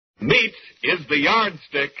Meat is the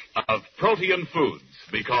yardstick of protein foods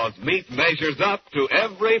because meat measures up to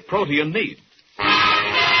every protein need.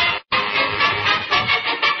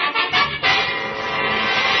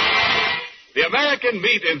 The American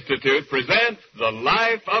Meat Institute presents The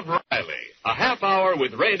Life of Riley, a half hour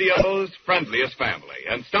with radio's friendliest family,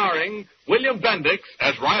 and starring William Bendix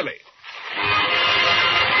as Riley.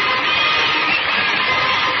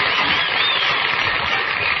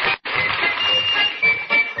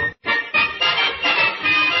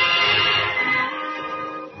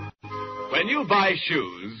 When you buy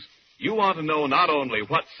shoes, you want to know not only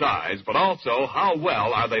what size, but also how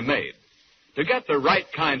well are they made. To get the right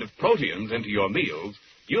kind of proteins into your meals,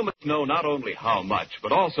 you must know not only how much,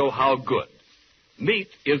 but also how good. Meat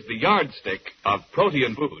is the yardstick of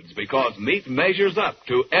protein foods because meat measures up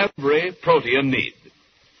to every protein need.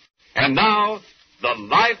 And now, The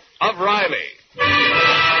Life of Riley.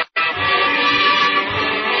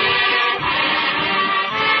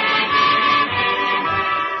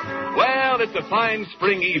 Well, it's a fine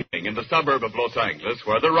spring evening in the suburb of Los Angeles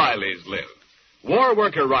where the Rileys live. War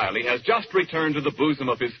worker Riley has just returned to the bosom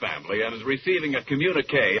of his family and is receiving a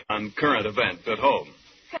communique on current events at home.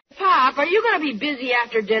 Hey, Pop, are you going to be busy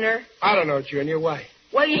after dinner? I don't know, Junior. Why?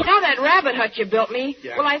 Well, you know that rabbit hut you built me?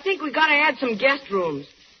 Yeah. Well, I think we got to add some guest rooms.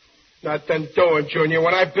 Nothing doing, Junior.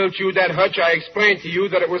 When I built you that hutch, I explained to you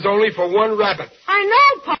that it was only for one rabbit. I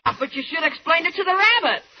know, Pop, but you should have explained it to the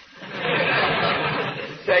rabbit.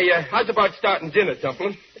 Say, how's about starting dinner,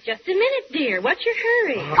 Dumpling? Just a minute, dear. What's your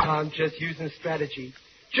hurry? I'm just using strategy.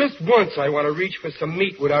 Just once I want to reach for some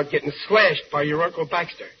meat without getting slashed by your Uncle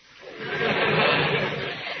Baxter.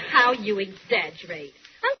 How you exaggerate.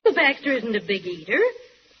 Uncle Baxter isn't a big eater.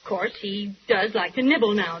 Of course, he does like to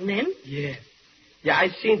nibble now and then. Yeah, I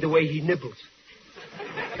seen the way he nibbles.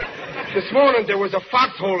 This morning there was a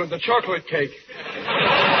foxhole in the chocolate cake.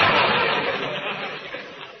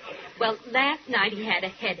 Well, last night he had a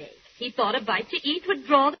headache. He thought a bite to eat would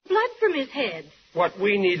draw the blood from his head. What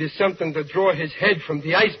we need is something to draw his head from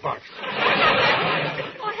the icebox.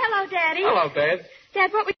 Oh, hello, Daddy. Hello, Dad.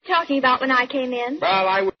 Dad, what were you talking about when I came in? Well,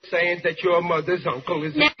 I was saying that your mother's uncle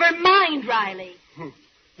is... Never mind, Riley.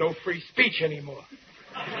 No free speech anymore.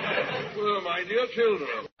 Well, my dear children.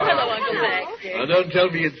 Hello, Uncle Baxter. Now, don't tell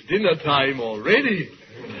me it's dinner time already.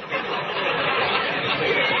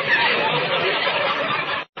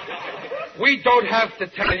 We don't have to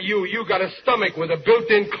tell you. You got a stomach with a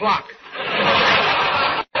built-in clock.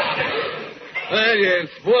 Well, yes,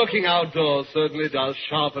 working outdoors certainly does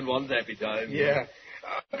sharpen one's appetite. Yeah.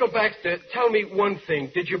 Uncle Baxter, tell me one thing.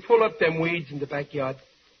 Did you pull up them weeds in the backyard?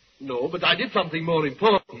 No, but I did something more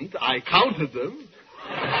important. I counted them.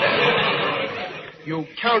 You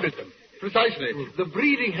counted them? Precisely. The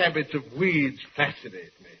breeding habits of weeds fascinate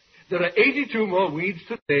me. There are 82 more weeds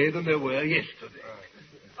today than there were yesterday.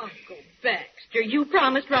 Uncle Baxter, you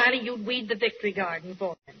promised Riley you'd weed the Victory Garden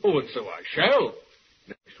for him. Oh, and so I shall.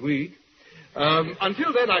 Next week.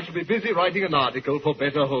 Until then, I shall be busy writing an article for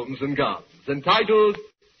Better Homes and Gardens entitled,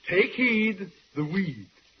 Take Heed, the Weed.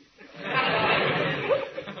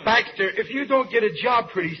 Baxter, if you don't get a job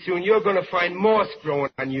pretty soon, you're going to find moss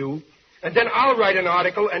growing on you. And then I'll write an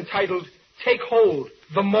article entitled, Take Hold,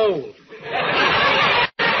 the Mold.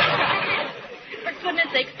 For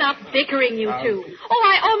goodness sake, stop bickering, you two. Oh,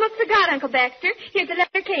 I almost forgot, Uncle Baxter. Here's a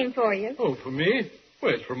letter came for you. Oh, for me?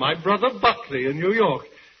 Well, it's from my brother Buckley in New York.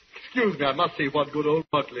 Excuse me, I must see what good old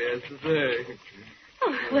Buckley has to say.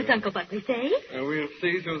 Oh, what's Uncle Buckley say? We'll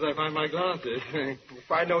see as soon as I find my glasses. If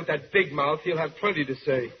I know that big mouth, he'll have plenty to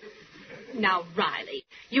say. Now, Riley,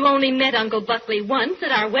 you only met Uncle Buckley once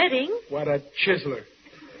at our wedding. What a chiseler.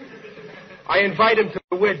 I invite him to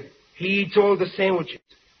the wedding. He eats all the sandwiches,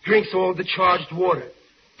 drinks all the charged water,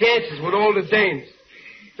 dances with all the dames.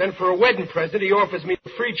 Then for a wedding present, he offers me a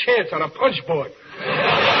free chance on a punch board.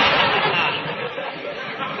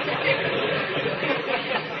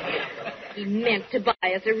 He meant to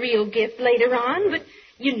buy us a real gift later on, but,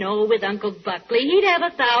 you know, with Uncle Buckley, he'd have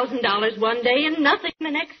 $1,000 one day and nothing the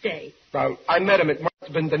next day. Well, I met him. It must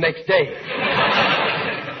have been the next day.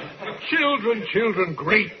 Children,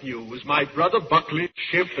 great news. My brother Buckley's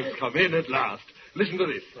ship has come in at last. Listen to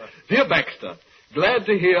this. Dear Baxter, glad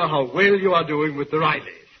to hear how well you are doing with the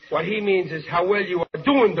Rileys. What he means is how well you are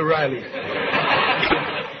doing, the Rileys.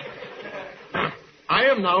 I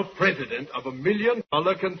am now president of $1 million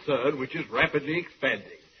concern which is rapidly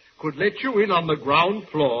expanding. Could let you in on the ground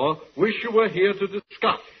floor. Wish you were here to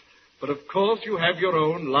discuss. But, of course, you have your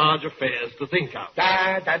own large affairs to think of.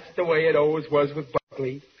 That's the way it always was with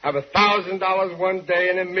Buckley. Have $1,000 one day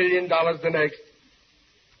and $1 million the next.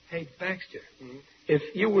 Hey, Baxter, If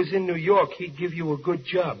you was in New York, he'd give you a good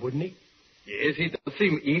job, wouldn't he? Yes, he does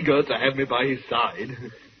seem eager to have me by his side.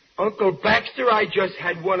 Uncle Baxter, I just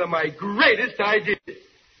had one of my greatest ideas.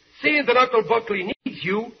 Seeing that Uncle Buckley needs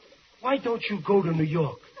you, why don't you go to New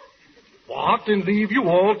York? What, and leave you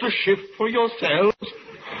all to shift for yourselves?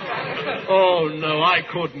 Oh, no, I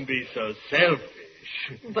couldn't be so selfish.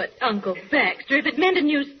 But, Uncle Baxter, if it meant a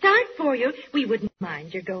new start for you, we wouldn't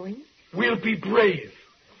mind your going. We'll be brave.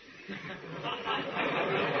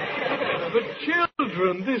 But,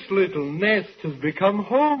 children, this little nest has become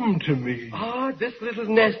home to me. Ah, this little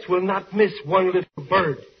nest will not miss one little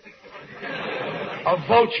bird. A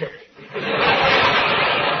vulture.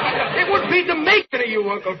 It would be the making of you,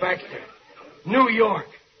 Uncle Baxter. New York.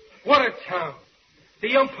 What a town.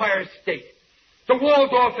 The Empire State. The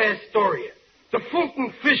Waldorf Astoria. The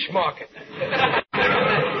Fulton Fish Market.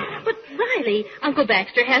 But, Riley, Uncle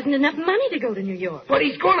Baxter hasn't enough money to go to New York. But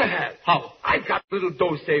he's going to have. How? I've got a little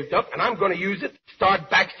dough saved up, and I'm going to use it to start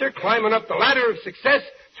Baxter climbing up the ladder of success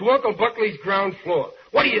to Uncle Buckley's ground floor.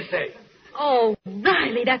 What do you say? Oh,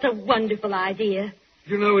 Riley, that's a wonderful idea.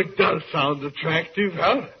 You know, it does sound attractive.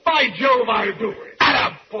 Huh? By Jove, I'll do it.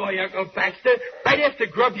 Attaboy, Uncle Baxter. Right after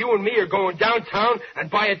Grub, you and me are going downtown and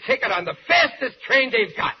buy a ticket on the fastest train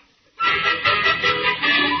they've got.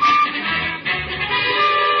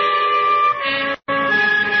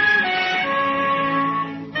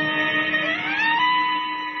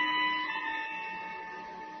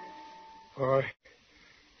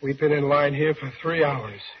 We've been in line here for 3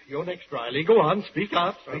 hours. You're next, Riley. Go on, speak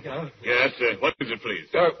up. Speak up. Yes, what is it, please?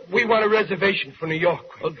 We want a reservation for New York.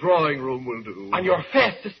 A drawing room will do. On your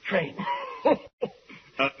fastest train.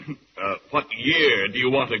 What year do you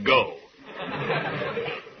want to go?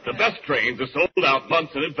 The best trains are sold out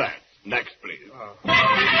months in advance. Next, please.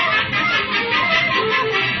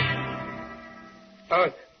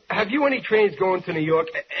 Have you any trains going to New York?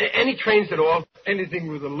 Any trains at all? Anything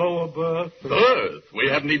with a lower berth? Berth? We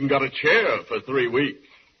haven't even got a chair for 3 weeks.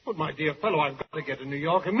 But, my dear fellow, I've got to get to New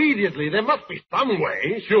York immediately. There must be some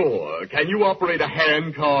way. Sure. Can you operate a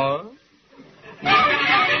hand car?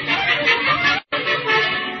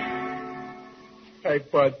 Hey,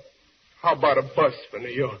 Bud, how about a bus for New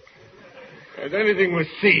York? And anything with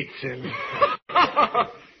seats in.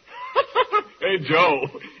 Hey, Joe,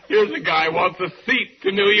 here's a guy who wants a seat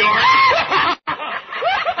to New York.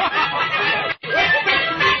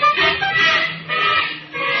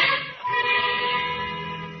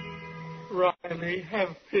 Riley,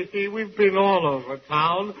 have pity. We've been all over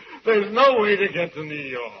town. There's no way to get to New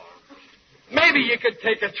York. Maybe you could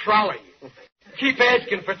take a trolley. Keep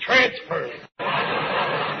asking for transfers.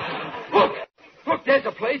 Look, there's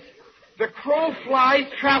a place. The Crow Flies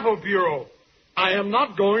Travel Bureau. I am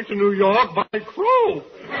not going to New York by crow.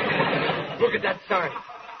 Look at that sign.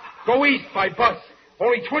 Go east by bus.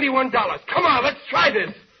 Only $21. Come on, let's try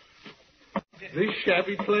this. This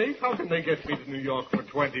shabby place? How can they get me to New York for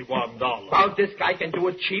 $21? Well, this guy can do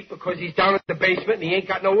it cheap because he's down in the basement and he ain't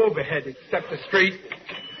got no overhead except the street.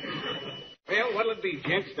 Well, what'll it be,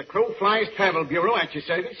 gents? The Crow Flies Travel Bureau at your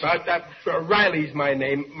service? Riley's my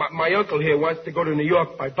name. My uncle here wants to go to New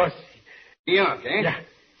York by bus. New York, eh? Yeah.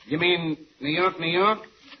 You mean New York, New York?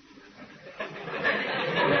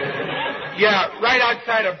 Yeah, right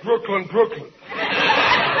outside of Brooklyn.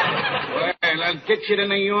 Well, I'll get you to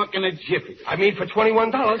New York in a jiffy. I mean for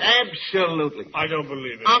 $21? Absolutely. I don't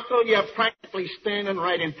believe it. Uncle, you're practically standing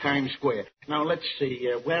right in Times Square. Now, let's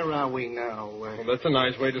see. Where are we now? Well, that's a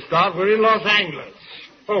nice way to start. We're in Los Angeles.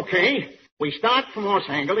 Okay. We start from Los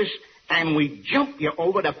Angeles, and we jump you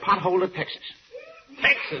over to Pothole, Texas.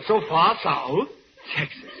 Texas, so far south.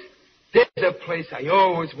 Texas. There's a place I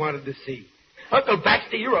always wanted to see. Uncle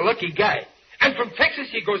Baxter, you're a lucky guy. And from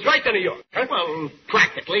Texas, he goes right to New York. Huh? Well,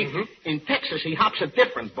 practically. Mm-hmm. In Texas, he hops a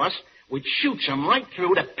different bus, which shoots him right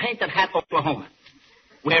through to Painted Hat, Oklahoma,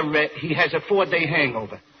 where he has a 4-day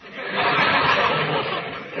hangover.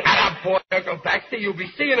 Attaboy, Uncle Baxter. You'll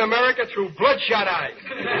be seeing America through bloodshot eyes.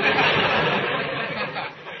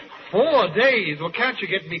 4 days? Well, can't you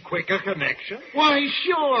get me quicker connection? Why,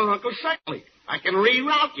 sure, Uncle, certainly. I can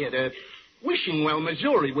reroute you to Wishing Well,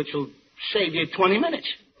 Missouri, which will save you 20 minutes.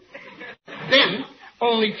 Then,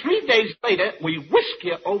 only 3 days later, we whisk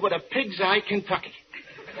you over to Pig's Eye, Kentucky.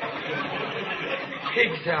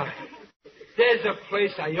 Pig's Eye. There's a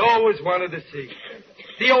place I always wanted to see.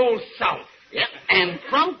 The Old South. Yep, and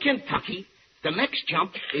from Kentucky, the next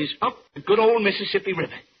jump is up the good old Mississippi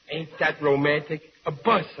River. Ain't that romantic? A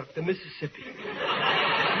bus up the Mississippi.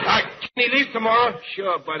 Can he leave tomorrow?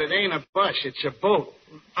 Sure, but it ain't a bus. It's a boat.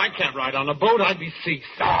 I can't ride on a boat. I'd be seasick.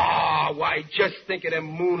 Ah, why, just think of them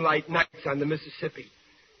moonlight nights on the Mississippi.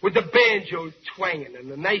 with the banjos twanging and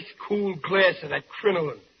the nice cool glass of that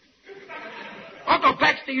crinoline. Uncle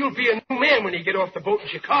Baxter, you'll be a new man when you get off the boat in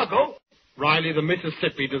Chicago. Riley, the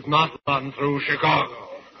Mississippi does not run through Chicago.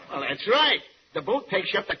 Well, that's right. The boat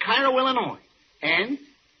takes you up to Cairo, Illinois. And,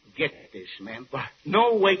 get this, man. What?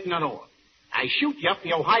 No waiting at all. I shoot you up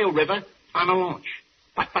the Ohio River on a launch.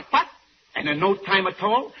 But. And in no time at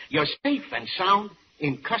all, you're safe and sound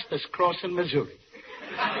in Custer's Crossing, Missouri.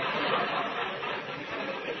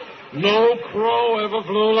 No crow ever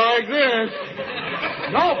flew like this.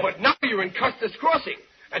 No, but now you're in Custer's Crossing.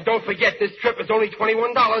 And don't forget, this trip is only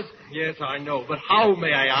 $21. Yes, I know, but how,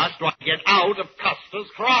 may I ask, do I get out of Custer's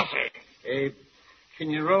Crossing? Hey, can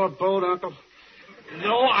you row a boat, Uncle?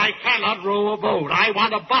 No, I cannot row a boat. I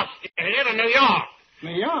want a bus here to New York.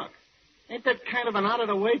 New York? Ain't that kind of an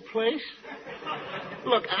out-of-the-way place?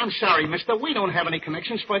 Look, I'm sorry, mister. We don't have any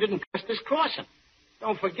connections further than Custer's Crossing.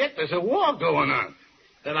 Don't forget, there's a war going on.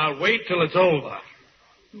 Then I'll wait till it's over.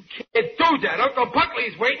 You can't do that. Uncle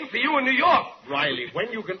Buckley's waiting for you in New York. Riley,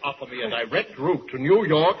 when you can offer me a direct route to New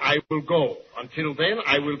York, I will go. Until then,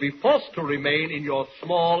 I will be forced to remain in your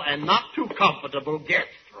small and not too comfortable guest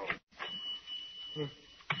room.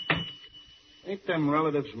 Ain't them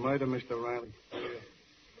relatives murder, Mr. Riley?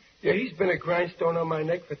 Yeah, he's been a grindstone on my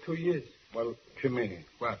neck for 2 years. Well, come here.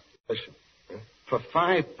 What? Listen. For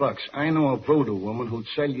 $5, I know a voodoo woman who'd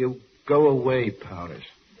sell you go-away powders.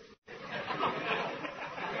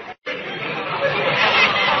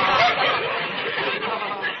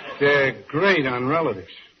 They're great on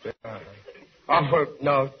relatives. Oh, well,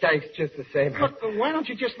 no, thanks just the same. Look, why don't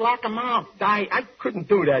you just lock them out? I couldn't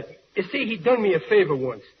do that. You see, he done me a favor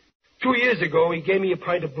once. 2 years ago, he gave me a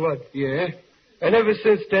pint of blood. Yeah? And ever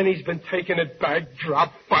since then, he's been taking it back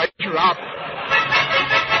drop by drop.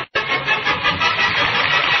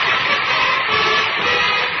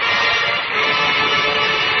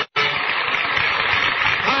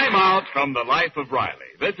 Time out from the life of Riley.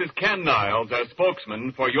 This is Ken Niles as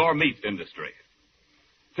spokesman for your meat industry.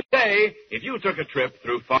 Today, if you took a trip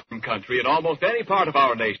through farm country in almost any part of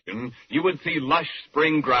our nation, you would see lush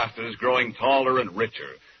spring grasses growing taller and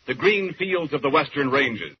richer, the green fields of the western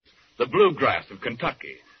ranges, the bluegrass of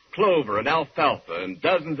Kentucky, clover and alfalfa, and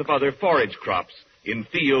dozens of other forage crops in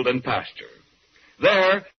field and pasture.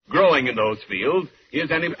 There, growing in those fields, is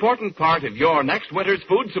an important part of your next winter's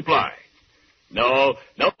food supply. No,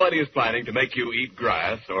 nobody is planning to make you eat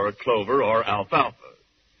grass or clover or alfalfa.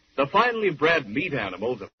 The finely bred meat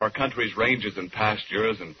animals of our country's ranges and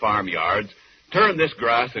pastures and farmyards turn this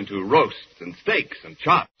grass into roasts and steaks and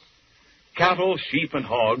chops. Cattle, sheep, and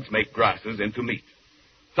hogs make grasses into meat.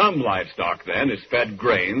 Some livestock, then, is fed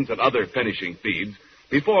grains and other finishing feeds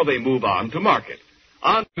before they move on to market,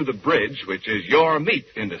 on to the bridge, which is your meat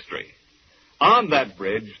industry. On that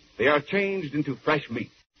bridge, they are changed into fresh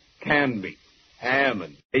meat, canned meat, ham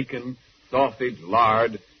and bacon, sausage,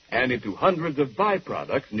 lard, and into hundreds of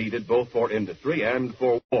byproducts needed both for industry and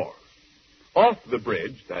for war. Off the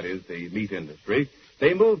bridge, that is the meat industry,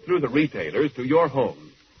 they move through the retailers to your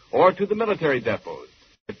homes or to the military depots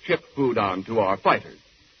that ship food on to our fighters.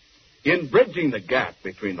 In bridging the gap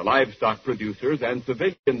between the livestock producers and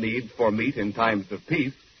civilian needs for meat in times of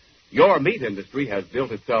peace, your meat industry has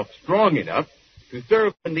built itself strong enough to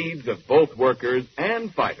serve the needs of both workers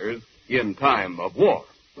and fighters in time of war.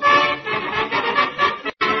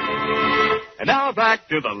 And now back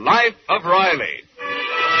to the life of Riley.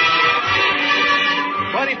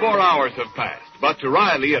 24 hours have passed, but to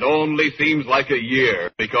Riley it only seems like a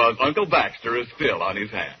year because Uncle Baxter is still on his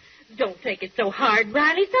hands. Don't take it so hard,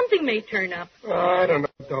 Riley. Something may turn up. I don't know,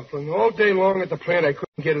 Dumpling. All day long at the plant, I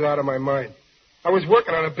couldn't get it out of my mind. I was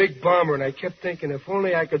working on a big bomber, and I kept thinking if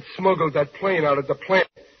only I could smuggle that plane out of the plant,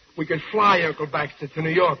 we could fly Uncle Baxter to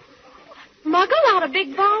New York. Smuggle out a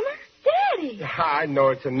big bomber? Daddy! I know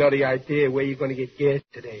it's a nutty idea. Where you going to get gas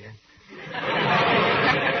today, huh?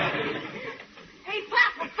 Hey,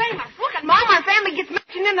 Pop, we're famous. Look at Mom. Our family gets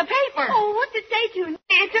mentioned in the paper. Oh, what's it say to?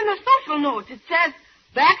 It's in the social notes. It says,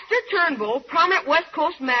 Baxter Turnbull, prominent West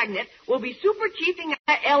Coast magnate, will be super chiefing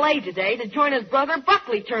at L.A. today to join his brother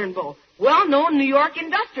Buckley Turnbull, well-known New York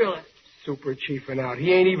industrialist. Super chiefing out.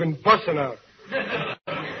 He ain't even bussing out.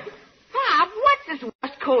 Pop, what's this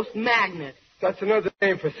West Coast magnate? That's another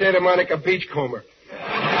name for Santa Monica beachcomber.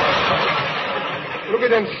 Look at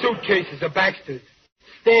them suitcases of Baxter's.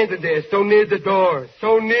 Standing there so near the door.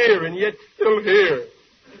 So near and yet still here.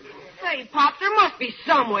 Say, Pop, there must be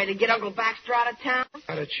some way to get Uncle Baxter out of town.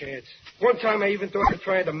 Not a chance. One time I even thought of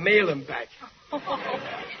trying to mail him back.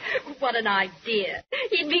 What an idea.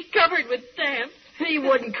 He'd be covered with stamps. He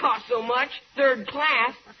wouldn't cost so much. Third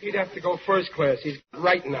class. He'd have to go first class. He's got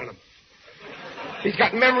writing on him. He's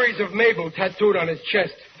got memories of Mabel tattooed on his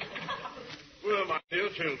chest. Well, my dear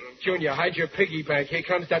children. Junior, hide your piggy bank. Here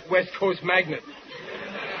comes that West Coast magnet.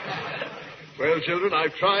 Well, children,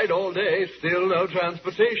 I've tried all day. Still no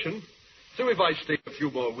transportation. So if I stay a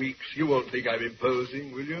few more weeks, you won't think I'm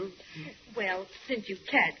imposing, will you? Well, since you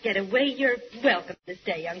can't get away, you're welcome to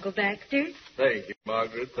stay, Uncle Baxter. Thank you,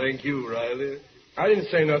 Margaret. Thank you, Riley. I didn't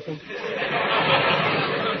say nothing.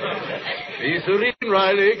 Be serene,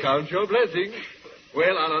 Riley. Count your blessings.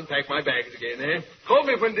 Well, I'll unpack my bags again, eh? Call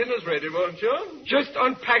me when dinner's ready, won't you? Just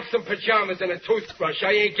unpack some pajamas and a toothbrush.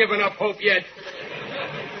 I ain't given up hope yet.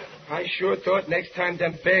 I sure thought next time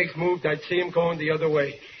them bags moved, I'd see 'em going the other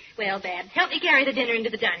way. Well, Babs, help me carry the dinner into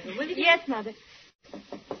the dining room, will you? Yes, Mother.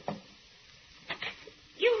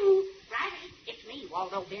 You, Riley, it's me,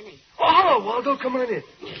 Waldo Benny. Oh, hello, Waldo. Come on in.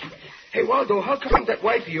 Hey, Waldo, how come that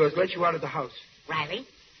wife of yours let you out of the house? Riley,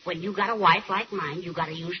 when you got a wife like mine, you got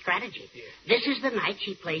to use strategy. Yeah. This is the night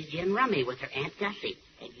she plays gin rummy with her Aunt Gussie.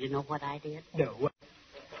 And you know what I did? No, what?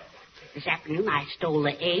 This afternoon, I stole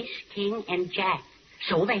the ace, king, and jack.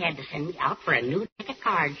 So they had to send me out for a new deck of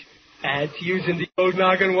cards. That's using the old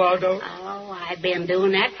noggin, Waldo. Oh, I've been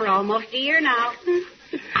doing that for almost a year now.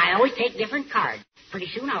 I always take different cards. Pretty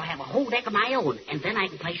soon I'll have a whole deck of my own, and then I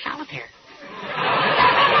can play solitaire.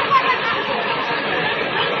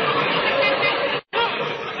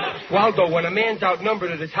 Waldo, when a man's outnumbered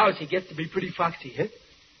at his house, he gets to be pretty foxy, huh?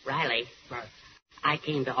 Riley, I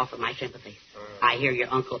came to offer my sympathy. I hear your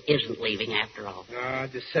uncle isn't leaving after all.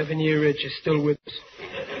 The 7-year itch is still with us.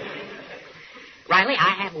 Riley,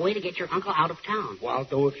 I have a way to get your uncle out of town.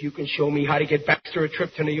 Waldo, if you can show me how to get Baxter a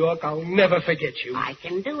trip to New York, I'll never forget you. I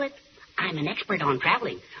can do it. I'm an expert on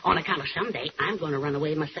traveling. On account of someday, I'm going to run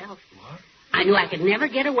away myself. What? I knew I could never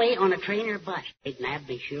get away on a train or bus. They'd nab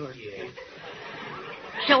me, sure. Yeah.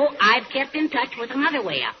 So I've kept in touch with another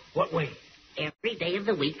way out. What way? Every day of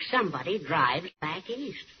the week, somebody drives back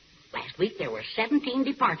east. Last week, there were 17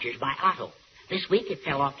 departures by auto. This week, it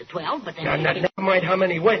fell off to 12, but then... Now, never mind how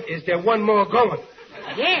many went. Is there one more going?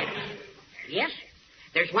 Yes. Yes, sir.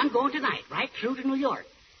 There's one going tonight, right through to New York.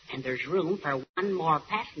 And there's room for one more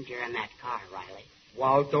passenger in that car, Riley.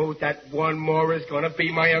 Waldo, that one more is going to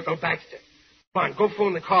be my Uncle Baxter. Come on, go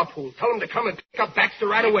phone the carpool. Tell him to come and pick up Baxter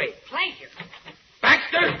right away. Pleasure.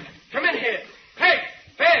 Baxter, come in here. Hey,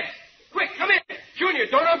 Babs, quick, come in. Junior,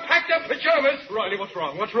 don't unpack them pajamas. Riley, what's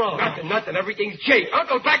wrong? What's wrong? Nothing. Everything's jake.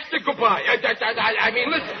 Uncle Baxter, goodbye. I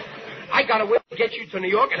mean, listen. I got a way to get you to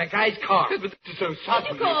New York in a guy's car. But this is so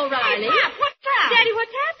sudden. Go, Riley. Pop, what's up? Daddy,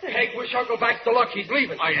 what's happened? Peg, wish Uncle Baxter luck. He's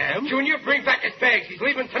leaving. I am? Junior, bring back his bags. He's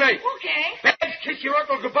leaving tonight. Okay. Babs, kiss your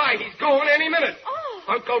uncle goodbye. He's going any minute.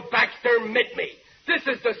 Oh. Uncle Baxter, meet me. This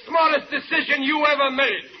is the smartest decision you ever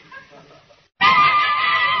made.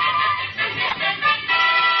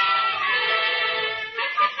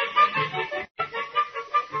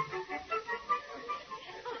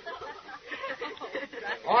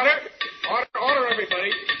 Order,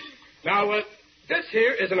 everybody. Now, this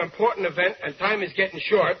here is an important event, and time is getting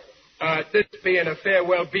short. This being a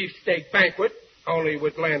farewell beefsteak banquet, only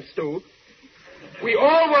with lamb stew. We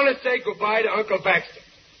all want to say goodbye to Uncle Baxter.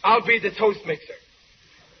 I'll be the toast mixer.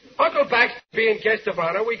 Uncle Baxter being guest of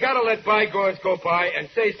honor, we got to let bygones go by and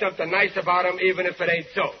say something nice about him, even if it ain't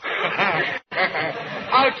so.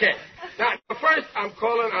 Okay. Now, first, I'm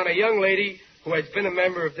calling on a young lady who has been a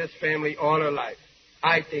member of this family all her life.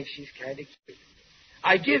 I think she's kind of cute.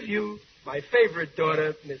 I give you my favorite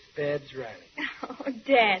daughter, Miss Babs Riley. Oh,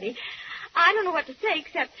 Daddy. I don't know what to say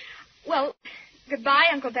except, well, goodbye,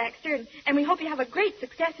 Uncle Baxter, and we hope you have a great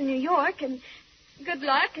success in New York, and good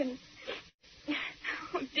luck, and...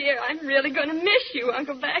 Oh, dear, I'm really going to miss you,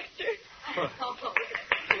 Uncle Baxter.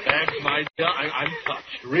 That's my dear. I'm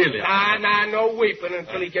touched, really. No weeping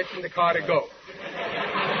until he gets in the car to go.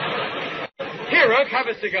 Here, Unc, have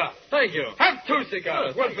a cigar. Thank you. Have 2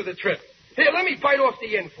 cigars, one for the trip. Here, let me bite off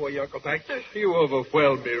the end for you, Uncle Baxter. You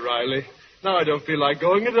overwhelm me, Riley. Now I don't feel like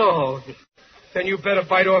going at all. Then you better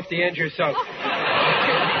bite off the end yourself.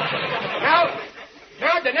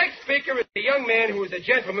 Now, the next speaker is a young man who is a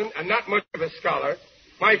gentleman and not much of a scholar.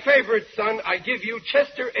 My favorite son, I give you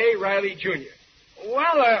Chester A. Riley, Jr.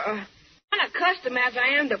 Well, kind of accustomed as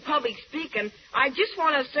I am to public speaking, I just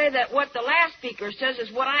want to say that what the last speaker says is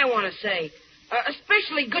what I want to say.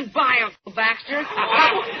 Especially goodbye, Uncle Baxter.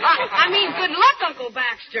 I mean, good luck, Uncle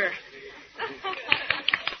Baxter.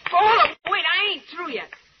 Hold up, wait, I ain't through yet.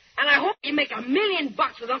 And I hope you make $1 million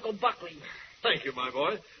with Uncle Buckley. Thank you, my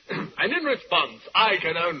boy. And in response, I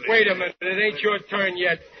can only... Wait a minute, it ain't your turn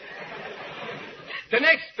yet. The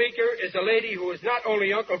next speaker is a lady who is not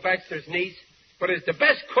only Uncle Baxter's niece, but is the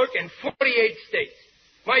best cook in 48 states.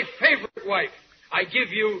 My favorite wife. I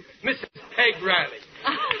give you Mrs. Peg Riley.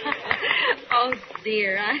 Oh,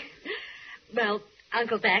 dear. Well,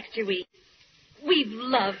 Uncle Baxter, we've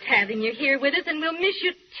loved having you here with us, and we'll miss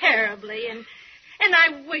you terribly. And I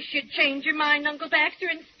wish you'd change your mind, Uncle Baxter,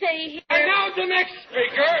 and stay here. And now the next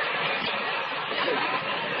speaker.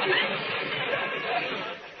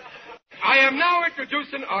 I am now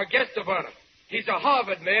introducing our guest of honor. He's a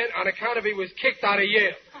Harvard man on account of he was kicked out of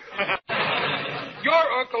Yale.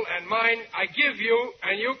 Your uncle and mine, I give you,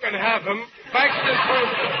 and you can have him, Baxter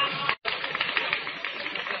Toastmaster.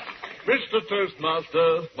 Mr.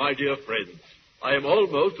 Toastmaster, my dear friends, I am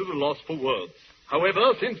almost at a loss for words.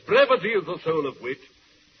 However, since brevity is the soul of wit,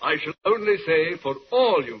 I shall only say, for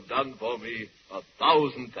all you've done for me,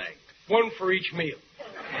 1,000 thanks. One for each meal.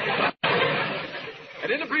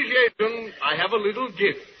 And in appreciation, I have a little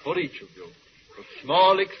gift for each of you. A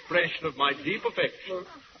small expression of my deep affection.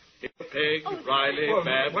 Peg, Riley,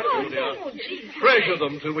 Bab, Julia. Treasure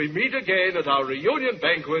them till we meet again at our reunion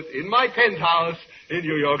banquet in my penthouse in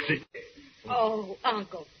New York City. Oh,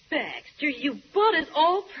 Uncle Baxter, you bought us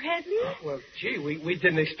all presents? Well, gee, we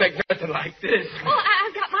didn't expect nothing like this. Oh,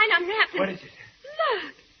 I've got mine unwrapped. What is it?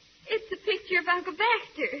 Look, it's a picture of Uncle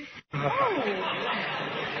Baxter. Oh,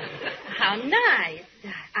 how nice.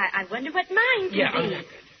 I wonder what mine can be.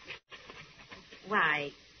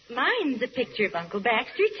 Why, mine's a picture of Uncle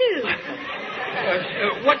Baxter, too.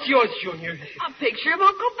 What's yours, Junior? A picture of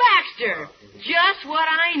Uncle Baxter. Just what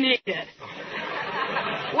I needed.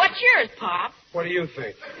 What's yours, Pop? What do you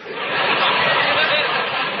think?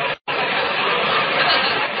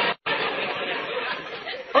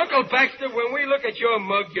 Uncle Baxter, when we look at your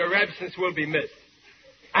mug, your absence will be missed.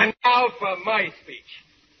 And now for my speech.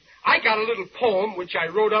 I got a little poem which I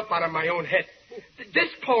wrote up out of my own head. This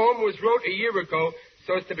poem was wrote a year ago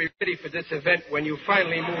so as to be ready for this event when you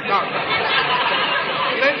finally moved out.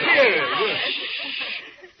 Let's hear it.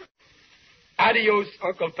 Adios,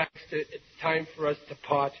 Uncle Baxter. It's time for us to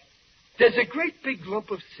part. There's a great big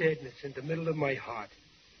lump of sadness in the middle of my heart.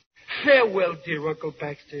 Farewell, dear Uncle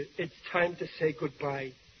Baxter. It's time to say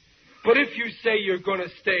goodbye. But if you say you're going to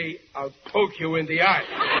stay, I'll poke you in the eye.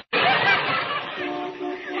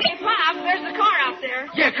 Hey, Pop, there's the car out there.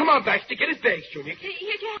 Yeah, come on, Baxter. Get his bags, Junior.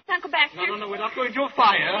 Here's your hat, Uncle Baxter. No, we're not going to a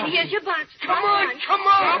fire. Here's your bunch. Come on.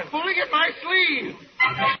 Stop pulling at my sleeve.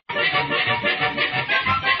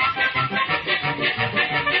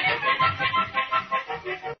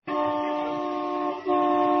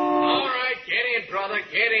 All right, get in, brother.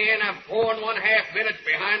 Get in. I'm 4.5 minutes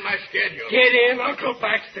behind my schedule. Get in, Uncle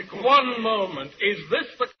Baxter. Go on. 1 moment. Is this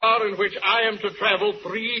the car in which I am to travel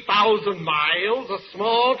 3,000 miles? A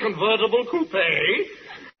small convertible coupe?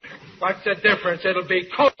 What's the difference? It'll be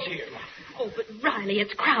cozier. Oh, but Riley,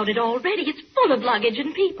 it's crowded already. It's full of luggage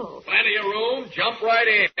and people. Plenty of room. Jump right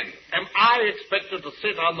in. Am I expected to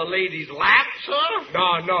sit on the lady's lap, sir?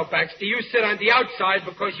 No, Baxter. You sit on the outside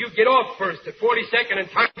because you get off first at 42nd and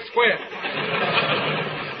Times Square.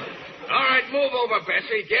 All right, move over,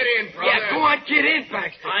 Bessie. Get in, brother. Yeah, go on, get in,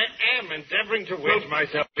 Baxter. I am endeavoring to wedge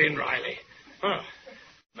myself in, Riley.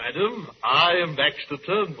 Madam, I am Baxter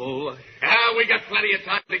Turnbull. We got plenty of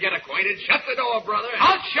time to get acquainted. Shut the door, brother.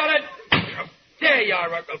 I'll shut it. There you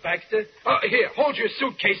are, Uncle Baxter. Here, hold your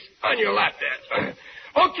suitcase on your lap there.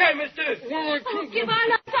 Okay, mister. Oh, give our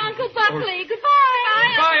love to Uncle Buckley.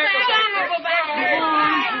 Goodbye. Bye, Uncle Baxter.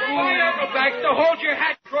 Bye, Uncle Baxter. Hold your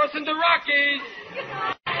hat crossing the Rockies.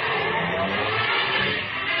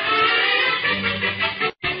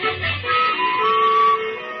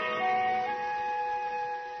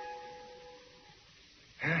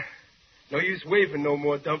 No use waving no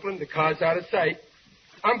more, Dumpling. The car's out of sight.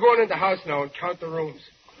 I'm going in the house now and count the rooms.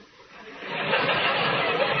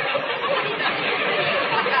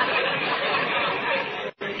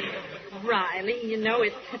 Riley, you know,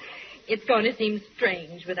 it's going to seem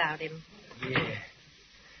strange without him. Yeah.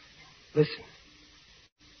 Listen.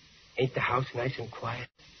 Ain't the house nice and quiet?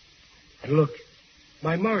 And look,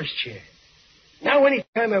 my Morris chair. Now any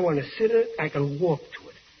time I want to sit in it, I can walk to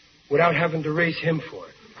it without having to raise him for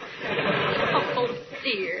it. Oh,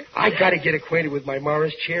 dear. I got to get acquainted with my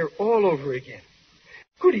Morris chair all over again.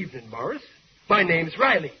 Good evening, Morris. My name's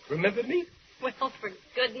Riley. Remember me? Well, for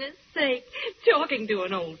goodness sake, talking to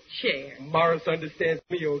an old chair. Morris understands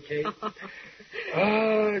me, okay?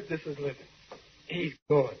 This is living. He's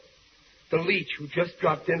gone. The leech who just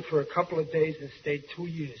dropped in for a couple of days and stayed 2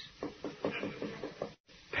 years.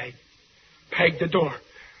 Peg, the door.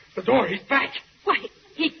 The door, he's back. Why,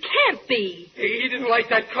 he can't be. He didn't like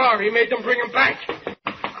that car. He made them bring him back.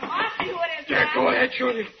 I'll see what it's Yeah, go ahead,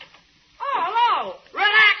 Junior. Oh, hello.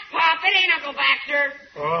 Relax, Pop. It ain't Uncle Baxter.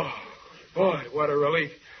 Oh, boy, what a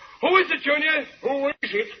relief. Who is it, Junior? Who is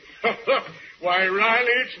it? Why,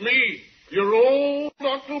 Riley, it's me. Your old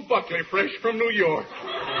Uncle Buckley, fresh from New York.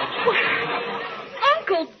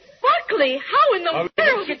 Uncle Buckley, how in the A world?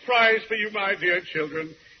 little surprise for you, my dear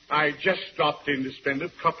children. I just stopped in to spend a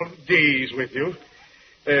couple of days with you.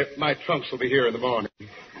 My trunks will be here in the morning.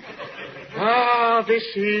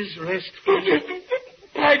 This is restful.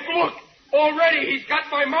 Hey, look! Already he's got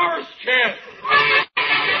my Morris chair.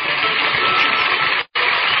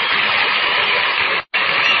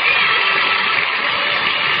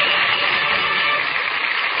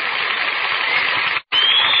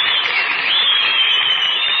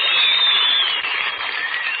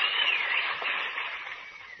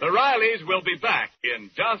 The Rileys will be back in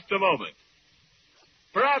just a moment.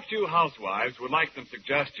 Perhaps you housewives would like some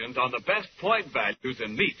suggestions on the best point values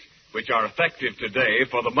in meat, which are effective today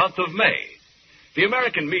for the month of May. The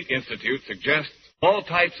American Meat Institute suggests all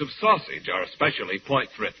types of sausage are especially point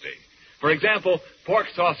thrifty. For example, pork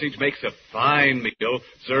sausage makes a fine meal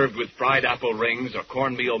served with fried apple rings or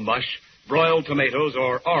cornmeal mush, broiled tomatoes,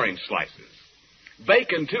 or orange slices.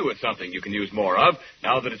 Bacon, too, is something you can use more of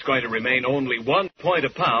now that it's going to remain only 1 point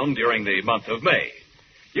a pound during the month of May.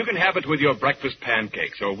 You can have it with your breakfast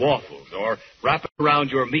pancakes or waffles, or wrap it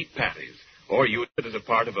around your meat patties, or use it as a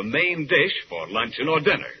part of a main dish for luncheon or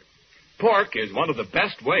dinner. Pork is one of the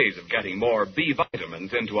best ways of getting more B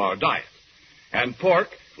vitamins into our diet. And pork,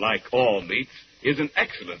 like all meats, is an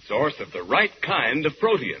excellent source of the right kind of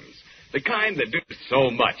proteins, the kind that do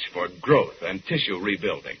so much for growth and tissue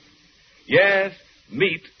rebuilding. Yes,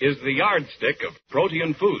 meat is the yardstick of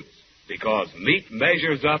protein foods, because meat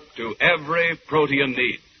measures up to every protein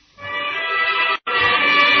need.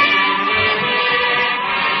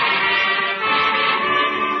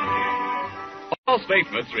 All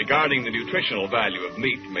statements regarding the nutritional value of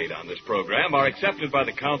meat made on this program are accepted by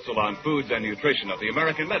the Council on Foods and Nutrition of the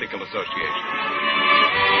American Medical Association.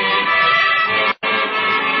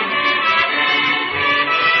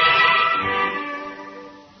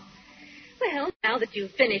 Now that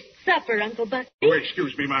you've finished supper, Uncle Buckley. Oh,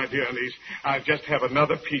 excuse me, my dear niece. I'll just have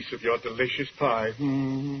another piece of your delicious pie.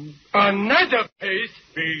 Another piece?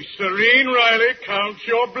 Be serene, Riley. Count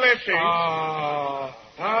your blessings.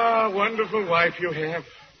 Wonderful wife you have.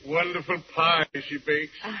 Wonderful pie she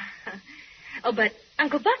bakes. But,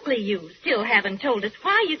 Uncle Buckley, you still haven't told us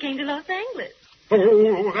why you came to Los Angeles.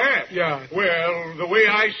 Oh, that? Yeah. Well, the way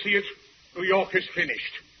I see it, New York is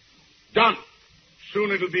finished. Done.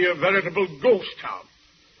 Soon it'll be a veritable ghost town.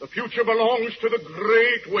 The future belongs to the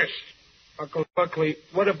Great West. Uncle Buckley,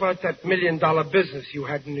 what about that $1 million business you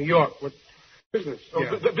had in New York? What business?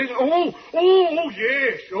 Yeah.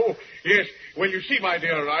 Yes. Well, you see, my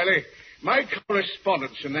dear Riley, my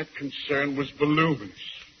correspondence in that concern was voluminous.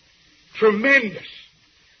 Tremendous.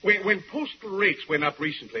 When postal rates went up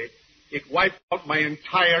recently, it wiped out my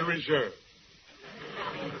entire reserve.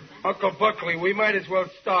 Uncle Buckley, we might as well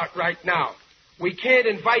start right now. We can't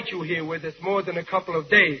invite you here with us more than a couple of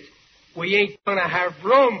days. We ain't gonna have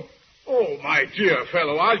room. Oh, my dear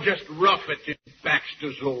fellow, I'll just rough it in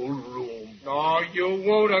Baxter's old room. No, you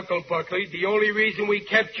won't, Uncle Buckley. The only reason we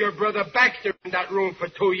kept your brother Baxter in that room for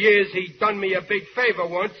 2 years, he done me a big favor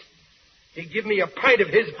once. He give me a pint of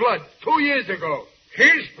his blood 2 years ago.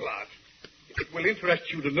 His blood? It will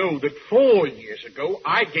interest you to know that 4 years ago,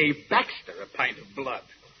 I gave Baxter a pint of blood.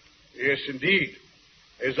 Yes, indeed.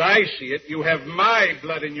 As I see it, you have my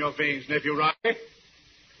blood in your veins, nephew Riley.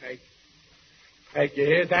 Hey, you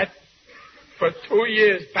hear that? For 2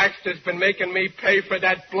 years, Baxter's been making me pay for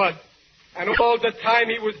that blood. And all the time,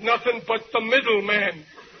 he was nothing but the middleman.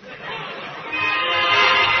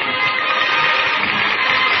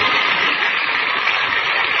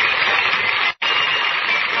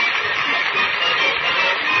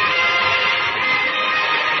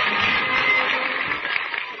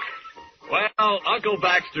 Well, Uncle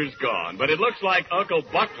Baxter's gone, but it looks like Uncle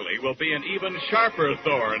Buckley will be an even sharper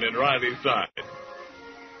thorn in Riley's side.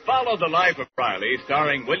 Follow The Life of Riley,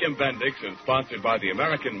 starring William Bendix and sponsored by the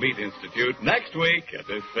American Meat Institute, next week at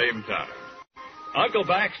this same time. Uncle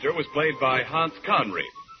Baxter was played by Hans Conried.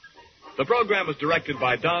 The program was directed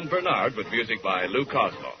by Don Bernard with music by Lou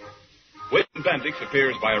Kozloff. William Bendix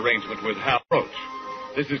appears by arrangement with Hal Roach.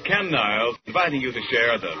 This is Ken Niles inviting you to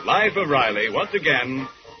share The Life of Riley once again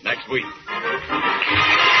next week.